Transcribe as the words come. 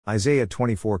Isaiah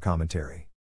 24 Commentary.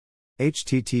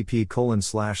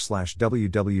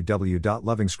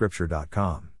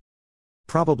 http://www.lovingscripture.com.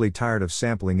 Probably tired of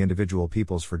sampling individual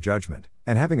peoples for judgment,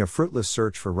 and having a fruitless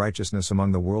search for righteousness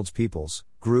among the world's peoples,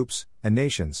 groups, and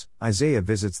nations, Isaiah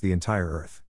visits the entire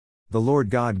earth. The Lord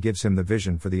God gives him the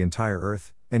vision for the entire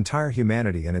earth, entire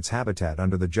humanity and its habitat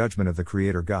under the judgment of the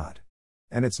Creator God.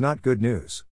 And it's not good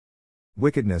news.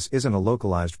 Wickedness isn't a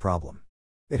localized problem.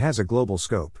 It has a global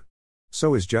scope.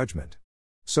 So is judgment.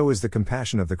 So is the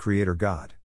compassion of the Creator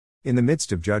God. In the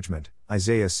midst of judgment,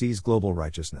 Isaiah sees global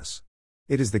righteousness.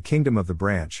 It is the kingdom of the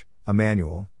branch,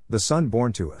 Emmanuel, the Son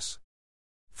born to us.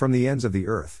 From the ends of the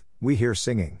earth, we hear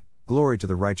singing, "Glory to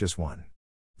the Righteous One."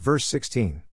 Verse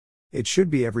 16. It should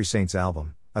be every saint's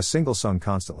album, a single sung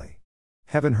constantly.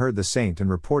 Heaven heard the saint and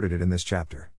reported it in this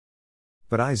chapter.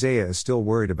 But Isaiah is still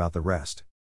worried about the rest.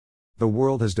 The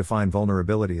world has defined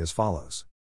vulnerability as follows: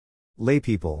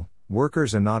 laypeople,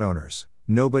 workers and not owners,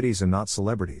 nobodies and not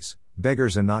celebrities,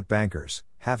 beggars and not bankers,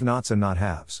 have-nots and not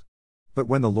haves. But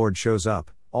when the Lord shows up,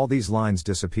 all these lines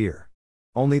disappear.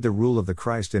 Only the rule of the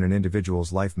Christ in an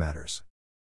individual's life matters.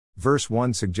 Verse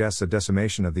 1 suggests a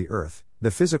decimation of the earth, the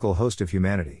physical host of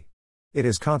humanity. It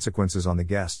has consequences on the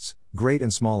guests, great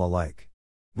and small alike.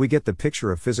 We get the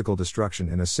picture of physical destruction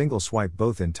in a single swipe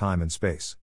both in time and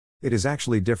space. It is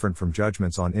actually different from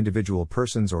judgments on individual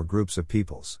persons or groups of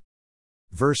peoples.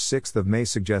 Verse 6 may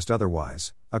suggest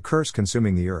otherwise, a curse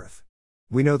consuming the earth.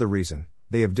 We know the reason: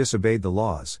 they have disobeyed the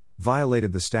laws,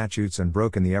 violated the statutes and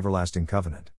broken the everlasting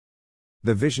covenant.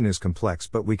 The vision is complex,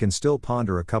 but we can still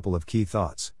ponder a couple of key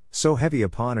thoughts. So heavy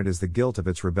upon it is the guilt of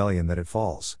its rebellion that it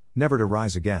falls, never to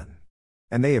rise again.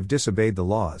 And they have disobeyed the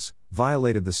laws,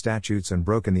 violated the statutes and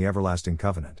broken the everlasting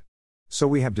covenant. So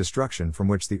we have destruction from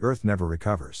which the earth never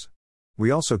recovers.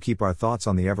 We also keep our thoughts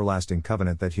on the everlasting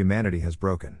covenant that humanity has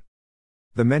broken.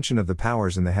 The mention of the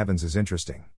powers in the heavens is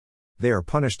interesting. They are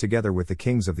punished together with the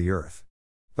kings of the earth.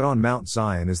 But on Mount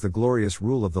Zion is the glorious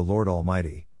rule of the Lord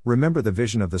Almighty. Remember the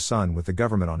vision of the Son with the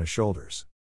government on his shoulders.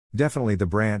 Definitely the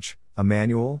branch,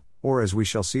 Emmanuel, or as we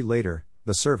shall see later,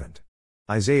 the servant.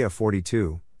 Isaiah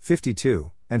 42,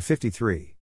 52, and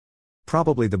 53.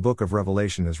 Probably the book of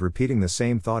Revelation is repeating the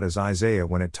same thought as Isaiah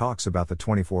when it talks about the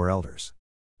 24 elders.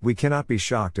 We cannot be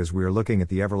shocked as we are looking at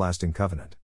the everlasting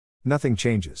covenant. Nothing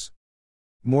changes.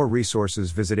 More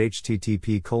resources visit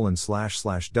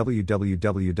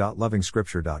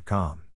http://www.lovingscripture.com.